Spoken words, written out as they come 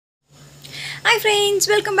Hi friends,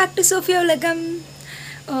 welcome back to Sophia Ulagam.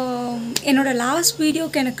 என்னோட last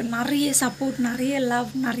வீடியோக்கு எனக்கு நிறைய சப்போர்ட், நிறைய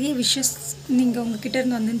லவ், நிறைய விஷஸ் நீங்கள் உங்ககிட்ட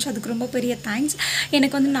இருந்து வந்துச்சு. அதுக்கு ரொம்ப பெரிய தேங்க்ஸ்.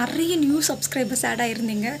 எனக்கு வந்து நிறைய நியூ சப்ஸ்கிரைபர்ஸ் ஆட்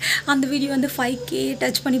ஆகிருந்தீங்க. அந்த வீடியோ வந்து 5K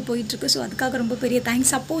டச் பண்ணி போயிட்டுருக்கு. ஸோ அதுக்காக ரொம்ப பெரிய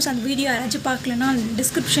தேங்க்ஸ். சப்போஸ் அந்த வீடியோ யாராச்சும் பார்க்கலன்னா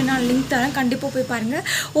டிஸ்கிரிப்ஷனில் லிங்க் தரேன், கண்டிப்பாக போய் பாருங்கள்.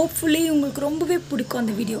 ஹோப்ஃபுல்லி உங்களுக்கு ரொம்பவே பிடிக்கும்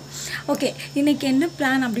அந்த வீடியோ. ஓகே, இன்றைக்கி என்ன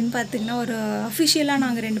பிளான் அப்படின்னு பார்த்தீங்கன்னா, ஒரு அஃபிஷியலாக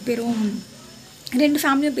நாங்கள் ரெண்டு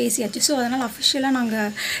ஃபேமிலியும் பேசியாச்சு. ஸோ அதனால் அஃபிஷியலாக நாங்கள்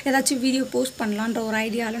ஏதாச்சும் வீடியோ போஸ்ட் பண்ணலான்ற ஒரு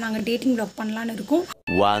ஐடியாவில் நாங்கள் டேட்டிங் vlog பண்ணலான்னு இருக்கோம்.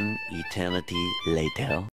 One eternity later.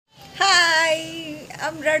 Hi,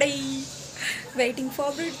 I'm ready. Waiting for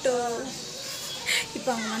it. இப்போ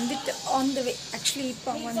அவங்க வந்துட்டு ஆன் த வே. ஆக்சுவலி இப்போ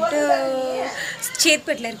அவங்க வந்துட்டு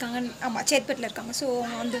சேத்பேட்டில் இருக்காங்க. ஆமாம், சேத்பேட்டில் இருக்காங்க. ஸோ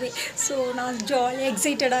அவங்க ஆன் த வே. ஸோ நான் ஜாலியாக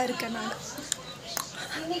எக்ஸைட்டடாக இருக்கேன். நான்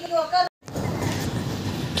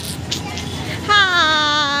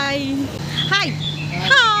ஹாய் ஹாய்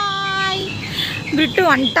ஹாய் பிரிட்டு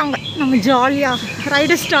வந்துட்டாங்க. நம்ம ஜாலியாக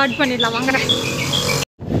ரைடு ஸ்டார்ட் பண்ணிடலாம். வாங்குறேன்.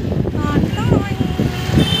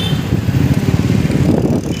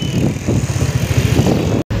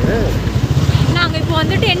 நாங்கள் இப்போ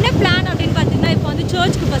வந்துட்டு என்ன பிளான் அப்படின்னு பார்த்தீங்கன்னா, இப்போ வந்து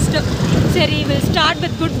சர்ச்சுக்கு ஃபஸ்ட்டு சரி will start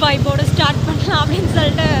with good வைபோடு start பண்ணலாம் அப்படின்னு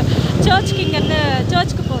சொல்லிட்டு சர்ச்சுக்கு இங்கேருந்து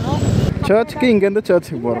சர்ச்சுக்கு போகிறோம். இங்கேருந்து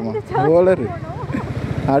சர்ச்சுக்கு போகிறோமா? ஓலரு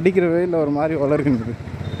அடிக்கிற வெயில் ஒரு மாதிரி வளர்க்குது.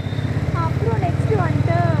 அப்புறம் நெக்ஸ்ட்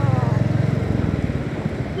வந்துட்டு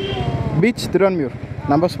பீச் திருவான்மியூர்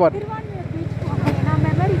நம்ம ஸ்பாட்.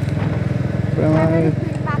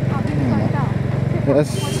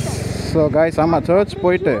 எஸ். ஸோ காய்ஸ், ஆமாம், சர்ச்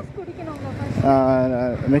போயிட்டு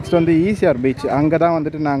நெக்ஸ்ட் வந்து ஈசிஆர் பீச். அங்கே தான்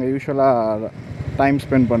வந்துட்டு நாங்கள் யூஸ்வலாக டைம்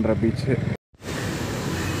ஸ்பெண்ட் பண்ணுற பீச்சு.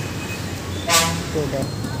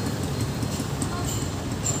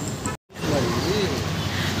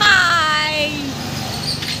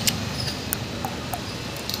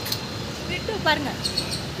 பாருங்க,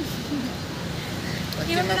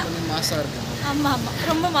 ஆமாம் ஆமாம்,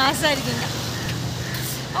 ரொம்ப மாசாக இருக்குங்க.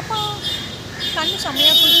 அப்பா கண்ணு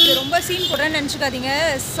செம்மையாக போச்சு. ரொம்ப சீன் போடுறேன்னு நினச்சிக்காதீங்க.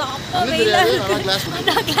 சாப்பா வெயிலாக இருக்குது.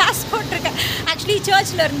 நான் கிளாஸ் போட்டிருக்கேன். ஆக்சுவலி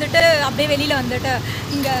சர்ச்சில் இருந்துட்டு அப்படியே வெளியில் வந்துட்டு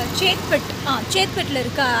இங்கே சேத்பேட்டில்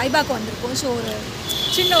இருக்க ஐபாக்கு வந்திருக்கோம். ஸோ ஒரு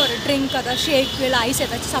சின்ன ஒரு ட்ரிங்க், அதாவது ஷேக் இல்லை ஐஸ்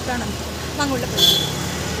ஏதாச்சும் சாப்பிடலான்னு வந்துருக்கோம். வாங்க உள்ள போய்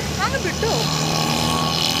வாங்க பிட்டு.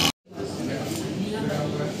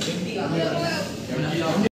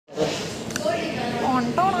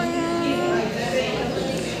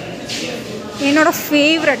 என்னோட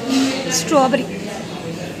ஃபேவரட் ஸ்ட்ராபெரி.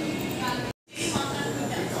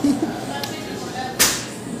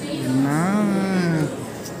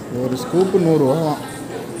 ஒரு ஸ்கூப்பு 100 ரூபா.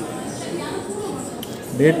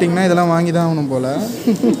 டேட்டிங்னா இதெல்லாம் வாங்கி தான் ஆகணும் போல்.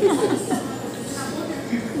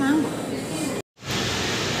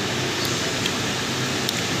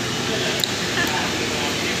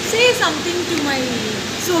 Say something to my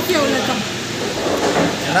Sophia Ulagam.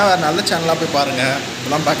 ஏன்னா வேறு நல்ல சேனலாக போய் பாருங்கள்,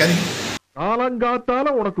 இதெல்லாம் பார்க்காதீங்க.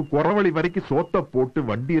 காலங்காத்தால உனக்கு குறவழி வரைக்கும் சோத்த போட்டு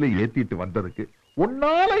வண்டியில ஏத்திட்டு வந்ததுக்கு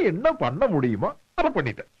உன்னால என்ன பண்ண முடியுமோ அதை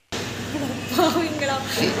பண்ணிட்டேன்.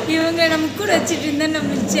 இவங்க நம்ம கூட வச்சுட்டு இருந்தா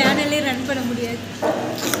நம்ம சேனலே ரன் பண்ண முடியாது.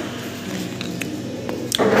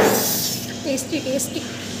 Tasty tasty.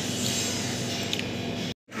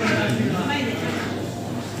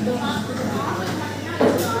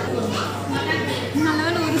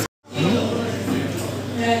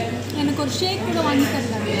 எனக்கு ஒரு ஷேக் கூட வாங்கி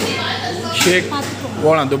தரல. ஷேக்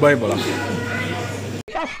போகலாம், துபாய் போகலாம்.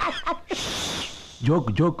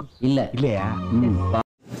 ஜோக் இல்லையா?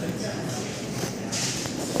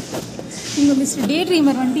 உங்கள் மிஸ்டர் டே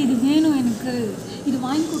ட்ரீமர் வந்துட்டு இது வேணும், எனக்கு இது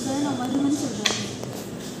வாங்கி கொடுத்தா நான் வருவேன்னு சொல்கிறேன்.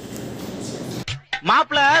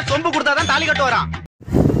 மாப்பிள்ள சொம்பு கொடுத்தாதான் தாலி கட்டு வரான்.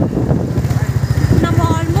 நம்ம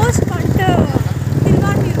ஆல்மோஸ்ட் வந்துட்டு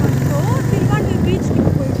திருவான்மியூர் வந்துட்டோம். திருவான்மியூர்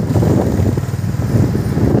பீச்சுக்கு போயிட்டோம்.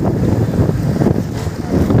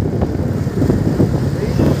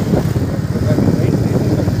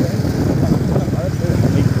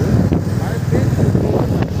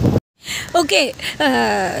 ஓகே,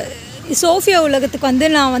 சோஃபியா உலகத்துக்கு வந்து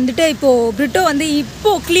நான் வந்துட்டு இப்போது பிரிட்டோ வந்து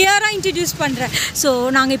இப்போது கிளியராக இன்ட்ரடியூஸ் பண்ணுறேன். ஸோ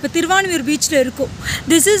நாங்கள் இப்போ திருவான்மியூர் பீச்சில் இருக்கோம்.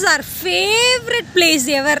 This is our favourite place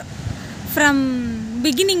ever from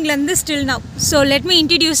பிகினிங்லேருந்து still now. So let me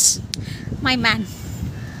introduce my man.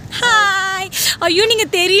 Hi. ஐயோ,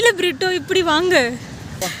 நீங்கள் தெரியல பிரிட்டோ, இப்படி வாங்க.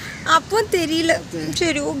 அப்போ தெரியல.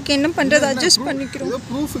 சரி ஓகே, என்ன பண்ணுறது, அட்ஜஸ்ட் பண்ணிக்கிறோம்.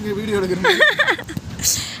 ப்ரூஃபுக்கு வீடியோ எடுக்கிறேன்.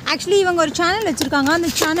 ஆக்சுவலி இவங்க ஒரு சேனல் வச்சுருக்காங்க. அந்த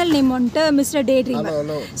சேனல் நேம் வந்துட்டு மிஸ்டர் டே ட்ரீமர்.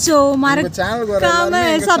 ஸோ மறக்காம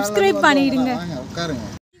சப்ஸ்கிரைப் பண்ணிடுங்க.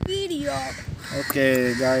 Video okay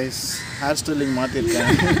guys, hair styling மாற்றிருக்கேன்.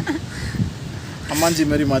 அம்மாஞ்சி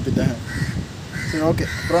மாரி மாற்றிட்டேன். சரி ஓகே.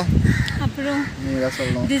 அப்புறம் அப்புறம் நீங்க தான்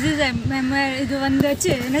சொல்லணும். this is a இது வந்துச்சு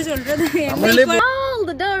என்ன சொல்றது All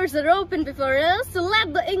the doors are open before us to let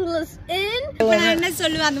the English in. நான் என்ன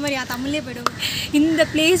சொல்லுவேன் அந்த மாதிரி தமிழ்லேயே போயிடுவோம். இந்த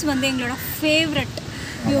பிளேஸ் வந்து எங்களோட ஃபேவரட்.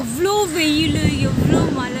 எவ்வளோ வெயில் எவ்வளோ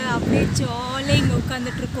மழை அப்படியே ஜாலியாக இங்கே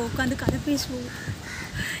உட்காந்துட்டு இருக்கோம். உட்காந்து கதை பேசுவோம்.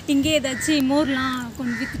 இங்கே ஏதாச்சும் மோர்லாம்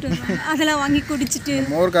கொண்டு வித்துட்டு வருவாங்க, அதெல்லாம் வாங்கி குடிச்சிட்டு.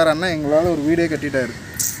 மோர்காரன்னா எங்களால் ஒரு வீடியோ கட்டிட்டாரு.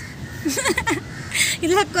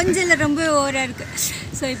 இதெல்லாம் கொஞ்சம் இல்லை ரொம்ப ஓவராக இருக்குது.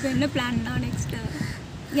 ஸோ இப்போ என்ன பிளான்னா நெக்ஸ்ட்டு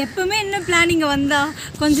எப்போவுமே என்ன பிளான் இங்கே வந்தால்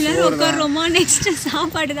கொஞ்ச நேரம் உட்காடுறோமா, நெக்ஸ்ட்டு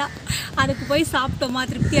சாப்பாடு தான். அதுக்கு போய் சாப்பிட்டோமா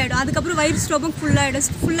திருப்தி ஆகிடும். அதுக்கப்புறம் வயிறு ஸ்டோமக்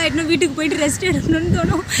ஃபுல்லாகிடணும். வீட்டுக்கு போயிட்டு ரெஸ்ட் எடுக்கணும்னு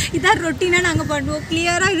தோணும். இதான் ரொட்டீனாக நாங்கள் பண்ணுவோம்.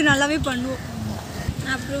 கிளியராக இது நல்லாவே பண்ணுவோம்.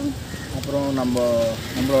 அப்புறம்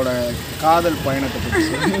நம்மளோட காதல் பயணத்தை பற்றி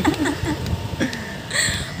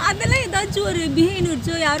அதெல்லாம் ஏதாச்சும் ஒரு பிஹைண்ட்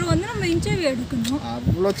வச்சோ யாரும் வந்து நம்ம இன்டர்வியூ எடுக்கணும்.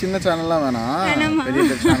 அவ்வளோ சின்ன சேனல்லாம் வேணாம்,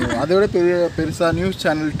 பெரிய சேனல். அதை விட பெருசாக நியூஸ்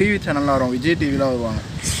சேனல் டிவி சேனல்லாம் வரும், விஜய் டிவிலாம் வருவாங்க.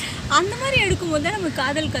 அந்த மாதிரி எடுக்கும்போது தான் நம்ம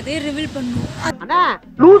காதல் கதையை ரிவீல் பண்ணுவோம்.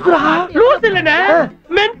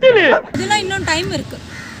 இதெல்லாம் இன்னும் டைம் இருக்கு.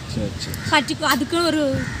 அதுக்கு ஒரு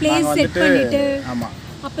பிளேஸ் செட் பண்ணிட்டு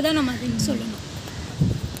அப்பதான் நம்ம அதை சொல்லணும்.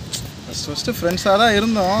 ஃபர்ஸ்ட் ஃப்ரெண்ட்ஸாக தான்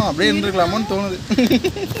இருந்தோம், அப்படியே இருந்துருக்கலாமோன்னு தோணுது.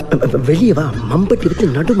 வெளியே வா, மம்பட்டி வச்சு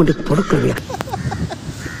நடுமண்டு தொடக்கிறவியா.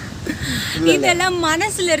 இதெல்லாம்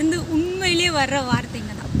மனசுல இருந்து உண்மையிலேயே வர்ற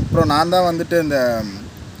வார்த்தைங்க தான். அப்புறம் நான் தான் வந்துட்டு இந்த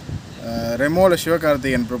ரெமோல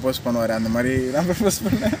சிவகார்த்திகேயன் ப்ரப்போஸ் பண்ணுவார், அந்த மாதிரி நான் ப்ரப்போஸ்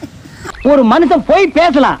பண்ணேன். ஒரு மனுஷன் போய்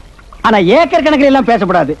பேசலாம், ஆனா ஏக்கர் கணக்கில் எல்லாம்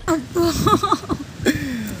பேசக்கூடாது.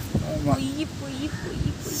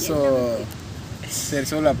 ஸோ சரி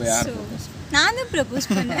சொல்லு, அப்போ யார் நான் தான் ப்ரப்போஸ்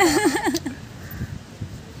பண்ணேன்.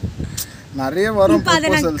 நிறைய வரும். இப்போ அதை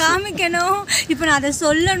நான் காமிக்கணும், இப்போ நான் அதை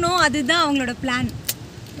சொல்லணும், அதுதான் அவங்களோட பிளான்.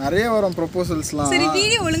 நிறைய வரும் ப்ரொபோசல்ஸ்லாம். சரி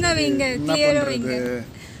வீடியோ ஒழுங்கா வைங்க, கிளியரா வைங்க.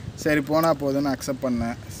 சரி போனால் போதுன்னு அக்செப்ட்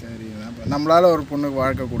பண்ணேன். சரி நம்மளால ஒரு பொண்ணுக்கு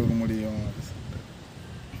வாழ்க்கை கொடுக்க முடியும்.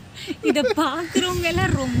 இதை பார்க்குறவங்க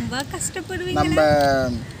எல்லாம் ரொம்ப கஷ்டப்படுவீங்க. நம்ம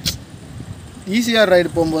ஈசிஆர் ரைடு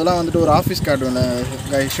போகும்போதெல்லாம் வந்துட்டு ஒரு ஆஃபீஸ் கார்டு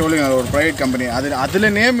ஷோலிங் ஒரு ப்ரைவேட் கம்பெனி, அதில்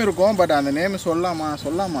நேம் இருக்கும். பட் அந்த நேம் சொல்லாமா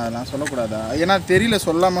அதெல்லாம் சொல்லக்கூடாதா, ஏன்னா தெரியல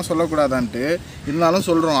சொல்லக்கூடாதான்ட்டு. இருந்தாலும்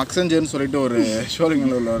சொல்கிறோம். அக்செஞ்சர்னு சொல்லிட்டு ஒரு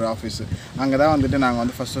ஷோலிங்கில் உள்ள ஒரு ஆஃபீஸு, அங்கே தான் வந்துட்டு நாங்கள்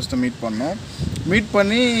வந்து ஃபஸ்ட்டு மீட் பண்ணோம். மீட்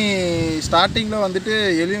பண்ணி ஸ்டார்டிங்கில் வந்துட்டு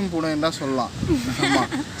எலியும் பூனைன்னு தான் சொல்லலாம். ஆமாம்,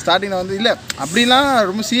 ஸ்டார்டிங்கில் வந்து இல்லை அப்படிலாம்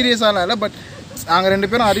ரொம்ப சீரியஸாலாம் இல்லை. பட் நாங்கள் ரெண்டு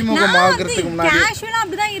பேரும் அறிமுகம் ஆகிறதுக்கு முன்னாடி கேஷுவலாக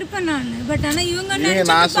அப்படி தான் இருப்பேன் நான். பட் ஆனால் இவங்க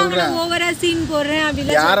நான் சொல்கிறேன், ஓவராக சீன் போடுறேன்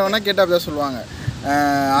அப்படி யாரை வேணால் கேட்டால் அப்படி தான் சொல்லுவாங்க.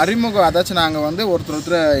 அறிமுகம் அதாச்சும் நாங்கள் வந்து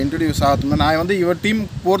ஒருத்தர் இன்ட்ரடியூஸ் ஆகுது. நான் வந்து இவர் டீம்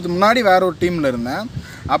போகிறதுக்கு முன்னாடி வேறு ஒரு டீமில் இருந்தேன்.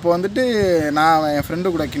 அப்போ வந்துட்டு நான் என்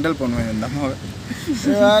ஃப்ரெண்டு கூட கிண்டல் பண்ணுவேன். இந்த அம்மாவை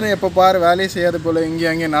வேறு எப்போ பாரு வேலையே செய்யாத போல்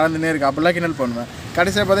இங்கேயும் அங்கேயும் நடந்துனே இருக்கு, அப்படிலாம் கிண்டல் பண்ணுவேன்.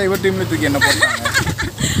 கடைசியாக பார்த்தா இவர் டீம்ல தூக்கி என்ன பண்ணுவாங்க.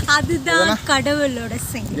 அதுதான் கடவுளோட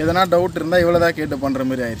செயல். எதனா டவுட் இருந்தால் இவ்வளோ தான் கேட்டு பண்ணுற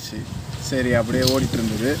மாதிரி ஆயிடுச்சு. சரி அப்படியே ஓடிட்டு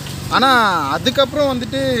இருந்தது. ஆனால் அதுக்கப்புறம்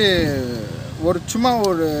வந்துட்டு சும்மா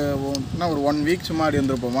ஒரு 1 வீக் சும்மா அப்படி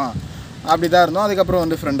இருந்திருப்போமா, அப்படி தான் இருந்தோம். அதுக்கப்புறம்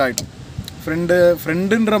வந்து ஃப்ரெண்ட் ஆகிட்டோம்.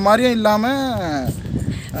 ஃப்ரெண்டுன்ற மாதிரியும் இல்லாமல்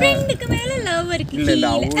ஃப்ரெண்டுக்கு மேலே லவ் இருக்கு.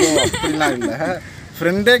 இல்லை அவ்வளோ அப்படிலாம் இல்லை,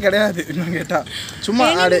 ஃப்ரெண்டே கிடையாது இன்னும் கேட்டால். சும்மா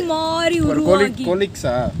ஒரு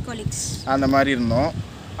கொலிக்ஸா அந்த மாதிரி இருந்தோம்.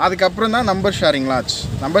 அதுக்கப்புறம் தான் நம்பர் ஷேரிங்லாம் ஆச்சு.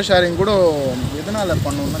 நம்பர் ஷேரிங் கூட எதனால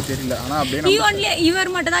பண்ணணும்னு தெரியல. ஆனால் அப்படியே இவர்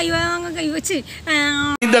மட்டும் தான் இவங்க வச்சு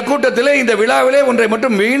இந்த கூட்டத்தில் இந்த விழாவிலே ஒன்றை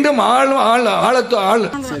மட்டும் மீண்டும்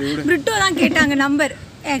பிரிட்டோ தான் கேட்டாங்க நம்பர்.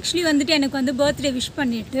 ஆக்சுவலி வந்துட்டு எனக்கு வந்து பர்த்டே விஷ்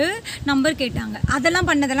பண்ணிட்டு நம்பர் கேட்டாங்க. அதெல்லாம்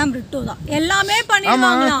பண்ணதெல்லாம் பிரிட்டோ தான். எல்லாமே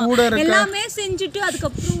பண்ணிடுவாங்களாம், எல்லாமே செஞ்சுட்டு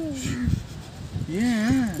அதுக்கப்புறம்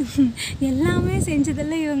எல்லாமே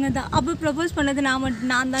செஞ்சதெல்லாம் இவங்க தான். அப்போ ப்ரப்போஸ் பண்ணது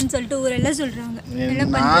நான் தான் சொல்லிட்டு ஊரெல்லாம் சொல்கிறாங்க.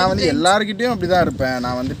 நான் வந்து எல்லாருக்கிட்டையும் அப்படி தான் இருப்பேன்.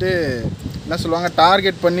 நான் வந்துட்டு என்ன சொல்லுவாங்க,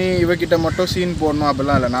 டார்கெட் பண்ணி இவகிட்ட மட்டும் சீன் போடணும்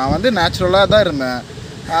அப்படிலாம் இல்லை. நான் வந்து நேச்சுரலாக தான் இருந்தேன்.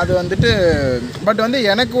 அது வந்துட்டு பட் வந்து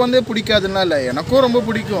எனக்கு வந்து பிடிக்காதுன்னா இல்லை, எனக்கும் ரொம்ப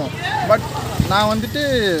பிடிக்கும். பட் நான் வந்துட்டு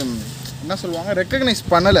என்ன சொல்லுவாங்க, ரெக்கக்னைஸ்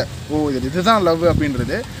பண்ணலை. இதுதான் லவ்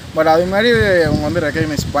அப்படின்றது. பட் அது மாதிரி அவங்க வந்து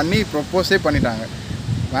ரெக்கக்னைஸ் பண்ணி ப்ரப்போஸே பண்ணிட்டாங்க.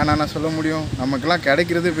 வேணாம் சொல்ல முடியும், நமக்கெல்லாம்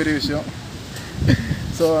கிடைக்கிறது பெரிய விஷயம்.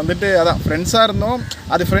 ஸோ வந்துட்டு அதான் ஃப்ரெண்ட்ஸாக இருந்தோம்.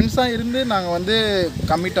 அது ஃப்ரெண்ட்ஸாக இருந்து நாங்கள் வந்து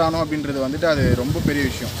கமிட் ஆனோம் அப்படின்றது வந்துட்டு அது ரொம்ப பெரிய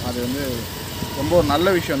விஷயம். அது வந்து ரொம்ப ஒரு நல்ல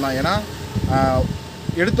விஷயம் தான். ஏன்னா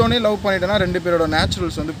எடுத்தோடனே லவ் பண்ணிட்டேன்னா ரெண்டு பேரோட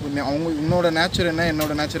நேச்சுரல்ஸ் வந்து அவங்க உன்னோட நேச்சர் என்ன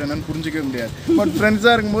என்னோட நேச்சர் என்னன்னு புரிஞ்சிக்கவே முடியாது. பட்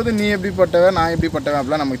ஃப்ரெண்ட்ஸாக இருக்கும்போது நீ எப்படிப்பட்டவன் நான் எப்படிப்பட்டவன்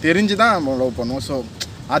அப்படிலாம் நமக்கு தெரிஞ்சு தான் நம்ம லவ் பண்ணுவோம். ஸோ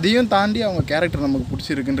அதையும் தாண்டி அவங்க கேரக்டர் நமக்கு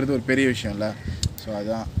பிடிச்சிருக்குன்றது ஒரு பெரிய விஷயம் இல்லை. ஸோ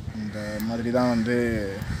அதுதான் இந்த மாதிரி தான் வந்து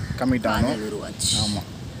கமிட் ஆனோம். ஆமாம்,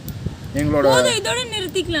 எங்களோட இதோட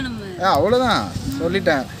நிறுத்திக்கலாம் நம்ம. அவ்வளோதான்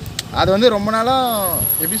சொல்லிட்டேன். அது வந்து ரொம்ப நாளாக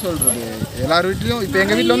எப்படி சொல்கிறது, எல்லார் வீட்லேயும் இப்போ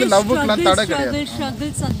எங்கள் வீட்டில் வந்து லவ்வுக்குலாம் தடை கிடையாது.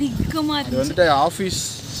 ஸ்ட்ரகிள்ஸ் அதிகமாக அது வந்துட்டு ஆஃபீஸ்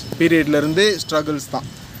பீரியட்லேருந்து ஸ்ட்ரகிள்ஸ் தான்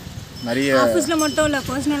நிறைய. ஆஃபீஸில் மட்டும் இல்லை,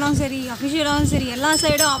 பர்சனலாகவும் சரி அஃபிஷியலாகவும் சரி எல்லா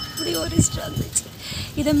சைடும் அப்படி ஒரு ஸ்ட்ரகிள்ஸ்.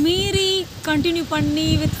 இதை மீறி கண்டினியூ பண்ணி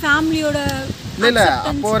வித் ஃபேமிலியோட இல்லை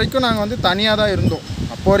அப்போ வரைக்கும் நாங்கள் வந்து தனியாக தான் இருந்தோம்.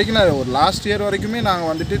 அப்போ வரைக்கும் ஒரு லாஸ்ட் இயர் வரைக்குமே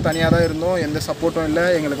நாங்கள் வந்துட்டு தனியாக தான் இருந்தோம். எந்த சப்போர்ட்டும் இல்லை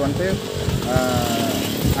எங்களுக்கு வந்துட்டு.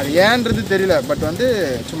 அது ஏன்றது தெரியல, பட் வந்து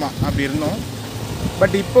சும்மா அப்படி இருந்தோம்.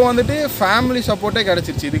 பட் இப்போ வந்துட்டு ஃபேமிலி சப்போர்ட்டே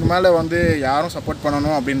கிடச்சிருச்சு. இதுக்கு மேலே வந்து யாரும் சப்போர்ட்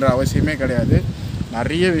பண்ணணும் அப்படின்ற அவசியமே கிடையாது.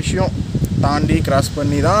 நிறைய விஷயம் தாண்டி கிராஸ்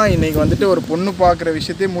பண்ணி தான் இன்றைக்கி வந்துட்டு ஒரு பொண்ணு பார்க்குற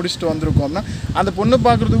விஷயத்தையே முடிச்சுட்டு வந்திருக்கோம்னா, அந்த பொண்ணு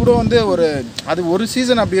பார்க்குறது கூட வந்து அது ஒரு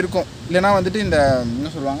சீசன் அப்படி இருக்கும். இல்லைனா வந்துட்டு இந்த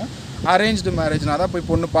என்ன சொல்லுவாங்க, அரேஞ்ச்டு மேரேஜ்னா தான் போய்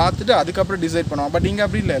பொண்ணு பார்த்துட்டு அதுக்கப்புறம் டிசைட் பண்ணுவாங்க. பட் இங்கே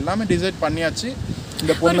அப்படி இல்லை, எல்லாமே டிசைட் பண்ணியாச்சு.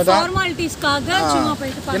 இந்த பொண்ணு தான்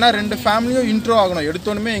ஏன்னா 2 ஃபேமிலியும் இன்ட்ரோ ஆகணும்.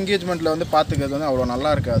 எடுத்தோன்னுமே என்கேஜ்மெண்ட்டில் வந்து பார்த்துக்கிறது வந்து அவ்வளோ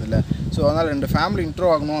நல்லா இருக்காதுல்ல. ஸோ அதனால் 2 ஃபேமிலி இன்ட்ரோ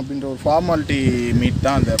ஆகணும் அப்படின்ற ஒரு ஃபார்மாலிட்டி மீட்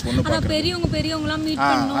தான் அந்த பொண்ணு பார்க்குறது. பெரியவங்களாம் மீட்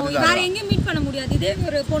பண்ணணும், வேற எங்கேயும் மீட் பண்ண முடியாது. இதே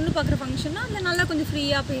ஒரு பொண்ணு பார்க்குற ஃபங்க்ஷன்னா அந்த நல்லா கொஞ்சம்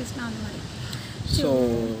ஃப்ரீயாக பேசலாம் அந்த மாதிரி. ஸோ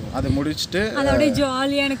அதை முடிச்சுட்டு அதோட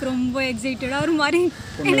ஜாலியாக எனக்கு ரொம்ப எக்ஸைட்டடாக ஒரு மாதிரி.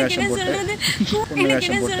 எனக்கு என்ன சொல்கிறது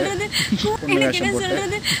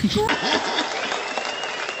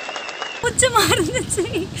உச்சமா இருந்துச்சு.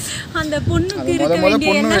 அந்த பொண்ணுக்கு இருக்க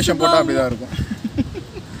வேண்டிய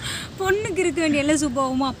பொண்ணுக்கு இருக்க வேண்டிய எல்லா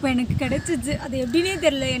சுபாவமும் அப்போ எனக்கு கிடச்சிச்சு. அது எப்படின்னே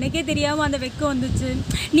தெரியல, எனக்கே தெரியாமல் அந்த வெக்கம் வந்துச்சு.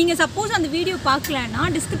 நீங்கள் சப்போஸ் அந்த வீடியோ பார்க்கலன்னா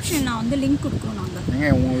டிஸ்கிரிப்ஷன் நான் வந்து லிங்க் கொடுக்குறோம்.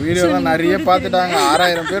 நாங்கள் உங்கள் வீடியோலாம் நிறைய பார்த்துட்டாங்க,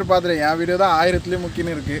 6000 பேர் பார்த்துட்டேன். என் வீடியோ தான் 1000லேயே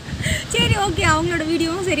முக்கியம் இருக்குது. சரி ஓகே, அவங்களோட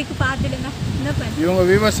வீடியோவும் சரிக்கு பார்த்துடுங்க. இவங்க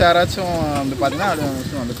வியூவர்ஸ் யாராச்சும் வந்து பார்த்தீங்கன்னா அது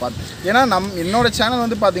வந்து பார்த்து, ஏன்னா என்னோட சேனல்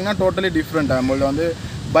வந்து பார்த்தீங்கன்னா டோட்டலி டிஃப்ரெண்ட். நம்மள வந்து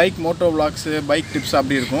bike Moto vlogs, bike tips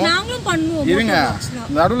அப்படி இருக்கும். இருங்க,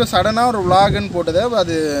 நடுவில் சடனாக ஒரு விளாகுன்னு போட்டது.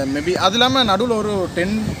 அது மேபி அது இல்லாமல் நடுவில் ஒரு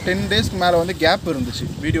 10 டேஸ்க்கு மேலே வந்து கேப் இருந்துச்சு.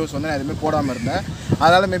 வீடியோஸ் வந்து நான் எதுவுமே போடாமல் இருந்தேன்.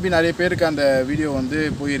 அதனால் மேபி நிறைய பேருக்கு அந்த வீடியோ வந்து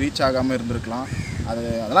போய் ரீச் ஆகாமல் இருந்திருக்கலாம்.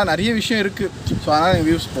 அதெல்லாம் நிறைய விஷயம் இருக்குது. ஸோ அதனால் எனக்கு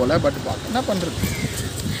வியூஸ் போகல. பட் என்ன பண்ணுறது,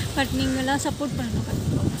 பட் நீங்களாம் சப்போர்ட் பண்ணணும்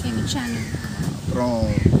எங்கள் சேனல். அப்புறம்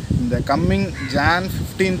இந்த கம்மிங் Jan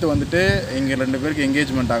 15th வந்துட்டு எங்கள் 2 பேருக்கு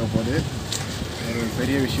என்கேஜ்மெண்ட் ஆக போகுது. ஒரு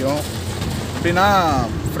பெரிய விஷயம். அப்படின்னா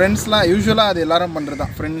ஃப்ரெண்ட்ஸ்லாம் யூஸ்வலாக அது எல்லோரும் பண்ணுறது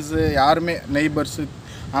தான். ஃப்ரெண்ட்ஸு யாருமே நெய்பர்ஸு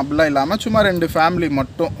அப்படிலாம் இல்லாமல் சும்மா 2 ஃபேமிலி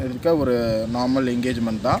மட்டும் இருக்க ஒரு நார்மல்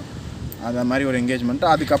என்கேஜ்மெண்ட் தான். அந்த மாதிரி ஒரு என்கேஜ்மெண்ட்.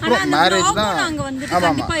 அதுக்கப்புறம் மேரேஜ் தான்.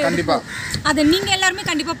 ஆமாம் கண்டிப்பாக அதை நீங்கள் எல்லாருமே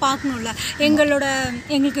கண்டிப்பாக பார்க்கணும்ல.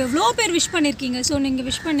 எங்களுக்கு எவ்வளோ பேர் விஷ் பண்ணியிருக்கீங்க. ஸோ நீங்கள்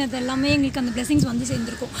விஷ் பண்ணது எல்லாமே எங்களுக்கு அந்த பிளெஸிங்ஸ் வந்து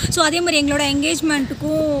சேர்ந்துருக்கும். ஸோ அதே மாதிரி எங்களோட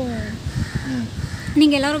என்கேஜ்மெண்ட்டுக்கும்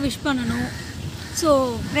நீங்கள் எல்லோரும் விஷ் பண்ணணும். ஸோ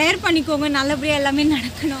ப்ரேயர் பண்ணிக்கோங்க, நல்லபடியாக எல்லாமே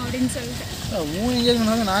நடக்கணும் அப்படின்னு சொல்லிட்டு.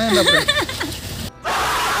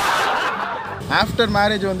 ஆஃப்டர்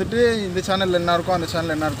மேரேஜ் வந்துட்டு இந்த சேனலில் என்ன இருக்கும் அந்த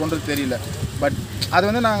சேனலில் என்ன இருக்கும்ன்றது தெரியல. பட் அது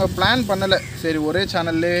வந்து நாங்கள் பிளான் பண்ணலை. சரி ஒரே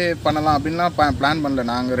சேனல்லே பண்ணலாம் அப்படின்லாம் பிளான் பண்ணல.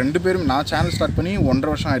 நாங்கள் 2 பேரும், நான் சேனல் ஸ்டார்ட் பண்ணி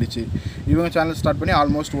 1.5 வருஷம் ஆயிடுச்சு. இவங்க சேனல் ஸ்டார்ட் பண்ணி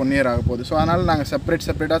ஆல்மோஸ்ட் 1 year ஆக போகுது. ஸோ அதனால் நாங்கள்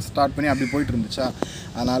செப்பரேட்டாக ஸ்டார்ட் பண்ணி அப்படி போயிட்டு இருந்துச்சா.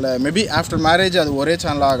 அதனால் மேபி ஆஃப்டர் மேரேஜ் அது ஒரே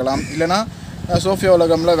சேனலாக ஆகலாம். இல்லைனா சோஃபியா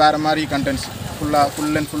உலகமில் வேறு மாதிரி கண்டென்ட்ஸ் ஃபுல்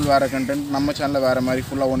அண்ட் ஃபுல் வேறு கண்டென்ட், நம்ம சேனலில் வேறு மாதிரி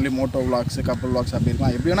ஃபுல்லாக ஒன்லி மோட்டோ விளாக்ஸு, கப்பல் விளாக்ஸ் அப்படி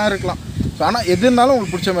இருக்கலாம். எப்படி வேணா இருக்கலாம். ஸோ ஆனால் எது இருந்தாலும்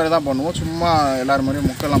உங்களுக்கு பிடிச்ச மாதிரி தான் பண்ணுவோம். சும்மா எல்லாரும் மாதிரியும்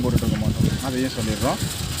முக்கெல்லாம் போட்டுட்டு இருக்க மாட்டோம். அதையும் சொல்லிடுறோம்.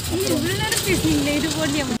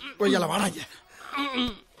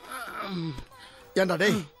 ஏண்டா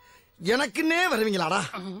டேய், எனக்குன்னே வருவீங்களாடா?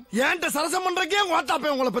 ஏன்ட்ட சரசம் பண்றக்கே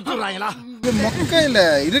ஓட்டாப்பே உங்களை பெற்றுறாங்களா? இது மொக்கையில்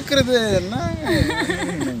இருக்கிறது என்ன?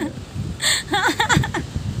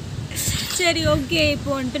 சரி ஓகே,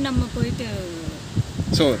 இப்போ வந்துட்டு நம்ம போயிட்டு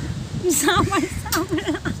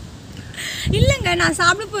சாப்பிடலாம். இல்லைங்க, நான்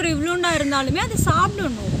சாப்பிட போகிற இவ்வளோண்டா இருந்தாலுமே அதை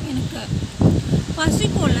சாப்பிடணும். எனக்கு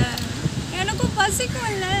பசிக்கும்ல, எனக்கும்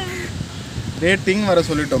பசிக்கும்ல. ரேட்டிங் வர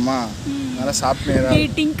சொல்லிட்டோமா, நல்லா சாப்பிட்டேன்.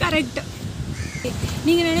 Rating correct.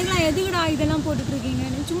 நீங்கள் நினைக்கலாம் எதுக்குடா இதெல்லாம் போட்டுட்ருக்கீங்க,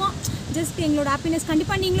 சும்மா ஜஸ்ட் எங்களோட ஹாப்பினஸ்.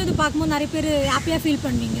 கண்டிப்பாக நீங்களும் இது பார்க்கும்போது நிறைய பேர் ஹாப்பியாக ஃபீல்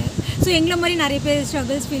பண்ணுவீங்க. ஸோ எங்களை மாதிரி நிறைய பேர்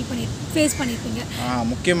ஸ்ட்ரகிள்ஸ் ஃபேஸ் பண்ணியிருப்பீங்க.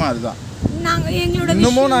 முக்கியமாக அதுதான். எங்களோட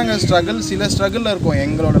இன்னமும் நாங்கள் சில ஸ்ட்ரகிளில் இருக்கோம்.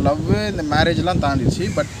 எங்களோட லவ் இந்த மேரேஜ்லாம் தாண்டிடுச்சு.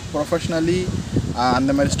 பட் ப்ரொஃபஷ்னலி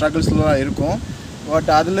அந்த மாதிரி ஸ்ட்ரகிள்ஸ்லாம் இருக்கும். பட்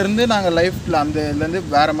அதுலேருந்து நாங்கள் லைஃப்பில் அந்த இதுலேருந்து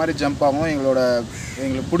வேறு மாதிரி ஜம்ப் ஆகும்.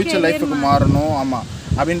 எங்களுக்கு பிடிச்ச லைஃபுக்கு மாறணும். ஆமாம்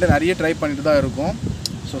அப்படின்ட்டு நிறைய ட்ரை பண்ணிட்டு தான் இருக்கோம்.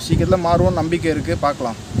 ஸோ சீக்கிரத்தில் மாறுவோம், நம்பிக்கை இருக்குது,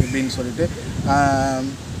 பார்க்கலாம் எப்படின்னு சொல்லிட்டு.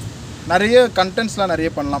 நிறைய கண்டென்ட்ஸ்லாம் நிறைய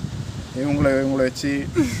பண்ணலாம். இவங்களை வச்சு,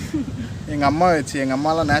 எங்கள் அம்மாவை வச்சு. எங்கள்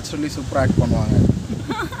அம்மாலாம் நேச்சுரலி சூப்பராக ஆக்ட் பண்ணுவாங்க.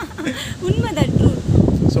 உண்மைதான்.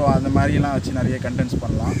 ஸோ அந்த மாதிரிலாம் வச்சு நிறைய கண்டென்ட்ஸ்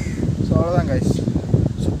பண்ணலாம். ஸோ அவ்வளோதான் கைஸ்.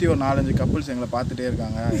 சுற்றி ஒரு 4-5 கப்புள்ஸ் எங்களை பார்த்துட்டே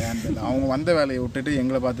இருக்காங்க. ஏன் அவங்க வந்த வேலையை விட்டுட்டு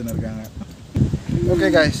எங்களை பார்த்துன்னு இருக்காங்க. ஓகே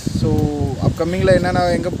காய்ஸ், ஸோ அப்கமிங்கில் என்னென்ன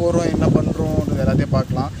எங்கே போகிறோம் என்ன பண்ணுறோம் எல்லாத்தையும்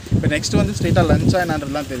பார்க்கலாம். இப்போ நெக்ஸ்ட் வந்து ஸ்ட்ரெயிட்டாக லஞ்சாக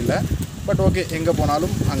என்னன்றதுலாம் தெரியல. பட் ஓகே, எங்கே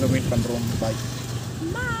போனாலும் அங்கே மீட் பண்ணுறோம். பாய்.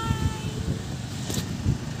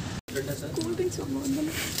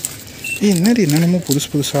 என்னடி என்னென்னமோ புதுசு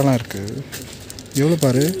புதுசாலாம் இருக்குது. எவ்வளோ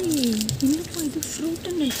பாரு.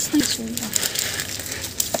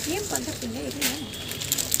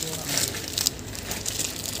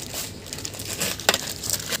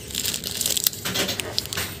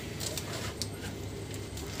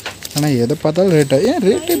 ஆனால் எதை பார்த்தாலும் ரேட்டா, ஏன்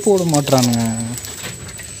ரேட்டே போட மாட்றானுங்க.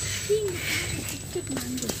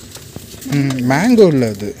 மேங்கோ இல்லை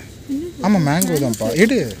அது. ஆமாம் மேங்கோ தான்ப்பா.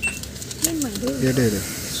 எடு எடு எடு,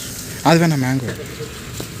 அது வேணாம் மேங்கோ.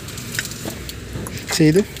 சரி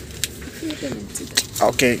இது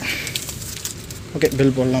ஓகே ஓகே,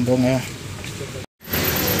 பில் போடலாம் போங்க.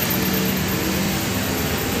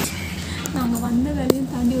 நாங்கள் வந்த வேலையும்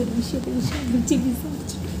தாண்டி ஒரு விஷயத்தை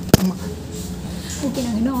விசாரிச்சோம். ஆமாம், ஓகே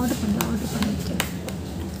நாங்கள் என்ன ஆர்டர் பண்ணிட்டேன்.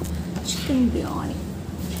 சிக்கன் பிரியாணி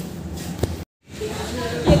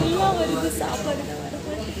எல்லாம் வருது, சாப்பாடு தான் வர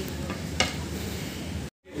மாட்டேங்குது.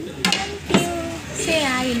 Say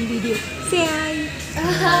hi in video. Say hi.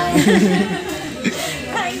 Hi.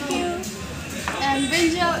 Thank you. And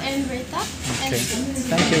brinjal and raita. Okay.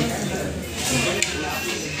 Thank you.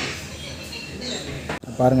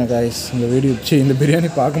 பாருங்கள் காய்ஸ், இந்த வீடியோ இந்த பிரியாணி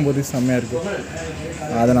பார்க்கும்போது செம்மையாக இருக்குது.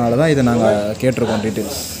 அதனால தான் இதை நாங்கள் கேட்டிருக்கோம்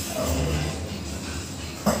டீட்டெயில்ஸ்.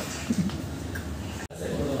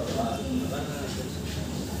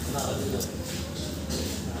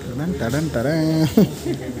 தடன் தரேன்.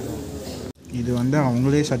 இது வந்து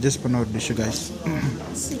அவங்களே சஜஸ்ட் பண்ண ஒரு டிஷ்ஷு காய்ஸ்.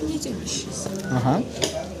 ஆஹா,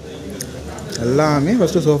 எல்லாமே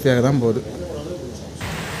ஃபஸ்ட்டு சோஃபியாக தான் போகுது.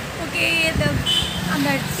 ஓகே,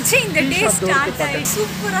 இந்த டே ஸ்டார்ட் ஆகிடுச்சு,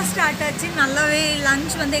 சூப்பராக ஸ்டார்ட் ஆச்சு. நல்லாவே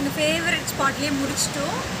லஞ்ச் வந்து எங்கள் ஃபேவரட் ஸ்பாட்லேயே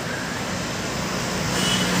முடிச்சிட்டோம்.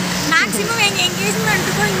 மேக்ஸிமம் எங்கள்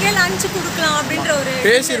என்கேஜ்மெண்ட்டுக்கும் இங்கே லஞ்சு கொடுக்கலாம் அப்படின்ற ஒரு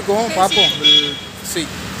பேசியிருக்கோம். பார்ப்போம்.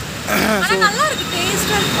 நல்லா இருக்கு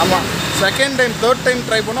டேஸ்ட்டாக. ஆமாம், second time third time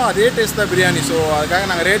try பண்ணோம், அதே டேஸ்ட் தான் பிரியாணி. ஸோ அதுக்காக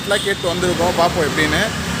நாங்கள் ரேட்லாம் கேட்டு வந்திருக்கோம். பார்ப்போம் எப்படின்னு.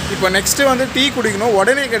 இப்போ நெக்ஸ்ட்டு வந்து டீ குடிக்கணும்,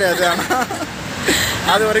 உடனே கிடையாது. ஆனால்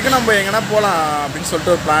அது வரைக்கும் நம்ம எங்கன்னா போகலாம் அப்படின்னு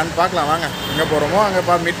சொல்லிட்டு ஒரு பிளான் பார்க்கலாம். வாங்க எங்கே போகிறோமோ அங்கே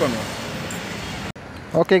மீட் பண்ணுவோம்.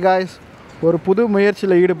 ஓகே காய்ஸ், ஒரு புது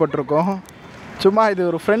முயற்சியில் ஈடுபட்டிருக்கோம். சும்மா இது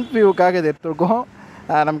ஒரு ஃப்ரண்ட் வியூவுக்காக இது எடுத்துருக்கோம்.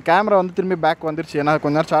 நம்ம கேமரா வந்து திரும்பி பேக் வந்துருச்சு, ஏன்னா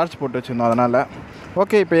கொஞ்ச நேரம் சார்ஜ் போட்டு வச்சுருந்தோம். அதனால்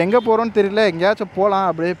ஓகே, இப்போ எங்கே போகிறோன்னு தெரியல. எங்கேயாச்சும் போகலாம்,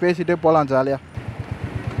 அப்படியே பேசிகிட்டே போகலாம் ஜாலியாக.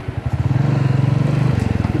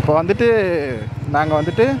 இப்போ வந்துட்டு நாங்கள்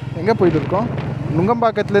வந்துட்டு எங்கே போயிட்டுருக்கோம்,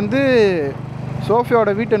 நுங்கம்பாக்கத்துலேருந்து சோஃபியோட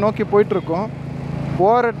வீட்டை நோக்கி போயிட்டுருக்கோம்.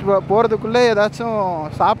 போகிறதுக்குள்ளே ஏதாச்சும்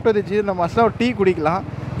சாப்பிட்டது ஜீரணமாச்சுன்னா ஒரு டீ குடிக்கலாம்.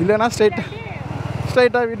 இல்லைன்னா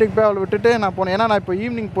ஸ்ட்ரைட்டாக வீட்டுக்கு போய் அவளை விட்டுட்டு நான் போனேன். ஏன்னா நான் இப்போ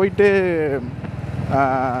ஈவினிங் போயிட்டு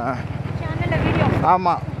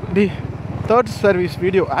ஆமாம் தேர்ட் சர்வீஸ்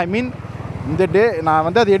வீடியோ, ஐ மீன் இந்த டே நான்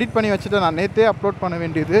வந்து அதை எடிட் பண்ணி வச்சுட்டு நான் நேற்றே அப்லோட் பண்ண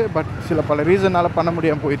வேண்டியது. பட் பல ரீசனால் பண்ண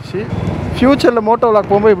முடியாமல் போயிடுச்சு. ஃப்யூச்சரில் மோட்டோ விளாக்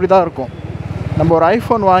போகும்போது இப்படி தான் இருக்கும். நம்ம ஒரு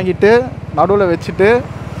ஐஃபோன் வாங்கிட்டு நடுவில் வச்சுட்டு,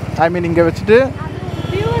 ஐ மீன் இங்கே வச்சுட்டு,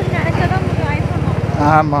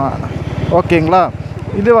 ஆமாம் ஓகேங்களா.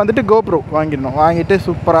 இது வந்துட்டு கோப்ரோ வாங்கிடணும், வாங்கிட்டு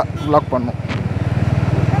சூப்பராக விளாக் பண்ணணும்.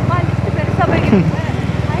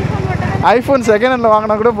 ஐஃபோன் செகண்ட் ஹேண்டில்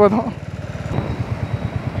வாங்கினா கூட போதும்.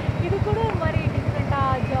 இது கூட ஒரு மாதிரி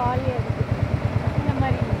டிஃப்ரெண்ட்டாக ஜாலியாக இருக்குது. இந்த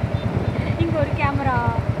மாதிரி இங்கே ஒரு கேமரா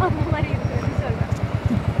அந்த மாதிரி இருக்குதுன்னு சொல்கிறேன்.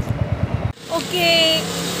 ஓகே,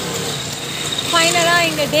 ஃபைனலாக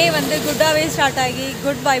எங்கள் டே வந்து குட்டாகவே ஸ்டார்ட் ஆகி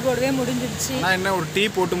குட் வைபோடவே முடிஞ்சிடுச்சு. நான் என்ன ஒரு டீ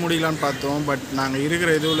போட்டு முடியலான்னு பார்த்தோம். பட் நாங்கள்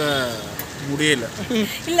இருக்கிற இதுவில் முடியல.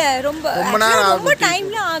 இல்லை ரொம்ப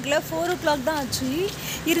டைம்லாம் ஆகலை, 4 o'clock தான் ஆச்சு.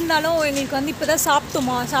 இருந்தாலும் எங்களுக்கு வந்து இப்போ தான்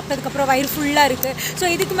சாப்பிட்டோமா, சாப்பிட்டதுக்கப்புறம் வயிறு ஃபுல்லாக இருக்குது. ஸோ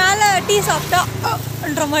இதுக்கு மேலே டீ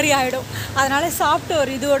சாப்பிட்டான்ற மாதிரி ஆகிடும். அதனால் சாப்பிட்டு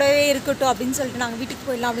ஒரு இதோடவே இருக்கட்டும் அப்படின்னு சொல்லிட்டு நாங்கள் வீட்டுக்கு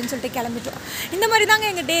போயிடலாம் அப்படின்னு சொல்லிட்டு கிளம்பிட்டோம். இந்த மாதிரி தாங்க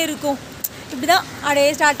எங்கள் டே இருக்கும். இப்படி தான் அப்படியே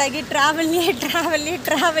ஸ்டார்ட் ஆகி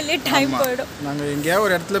ட்ராவல்லே டைம் போயிடும். நாங்கள் எங்கேயாவது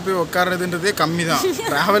ஒரு இடத்துல போய் உட்கார்றதுன்றதே கம்மி தான்,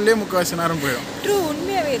 ட்ராவல்லே முக்கால்வாசி நேரம் போயிடும். ட்ரூ,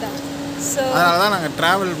 உண்மையாகவே தான். ஸோ அதனால தான்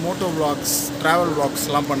நாங்கள் மோட்டோ ட்ராவல்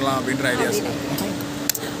vlogsலாம் பண்ணலாம் அப்படின்ற ஐடியாஸ்.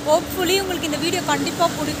 ஹோப்ஃபுல்லி உங்களுக்கு இந்த வீடியோ கண்டிப்பாக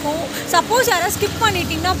பிடிக்கும். சப்போஸ் யாராவது ஸ்கிப்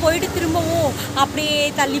பண்ணிட்டீங்கன்னா போயிட்டு திரும்பவும் அப்படியே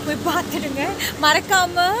தள்ளி போய் பார்த்துடுங்க.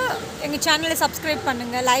 மறக்காமல் எங்கள் சேனலை சப்ஸ்கிரைப்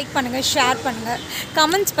பண்ணுங்கள், லைக் பண்ணுங்கள், ஷேர் பண்ணுங்கள்,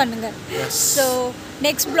 கமெண்ட்ஸ் பண்ணுங்கள். ஸோ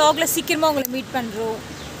நெக்ஸ்ட் vlogல சீக்கிரமாக உங்களை மீட் பண்ணுறோம்.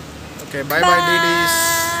 Okay, by by டிடிஸ்.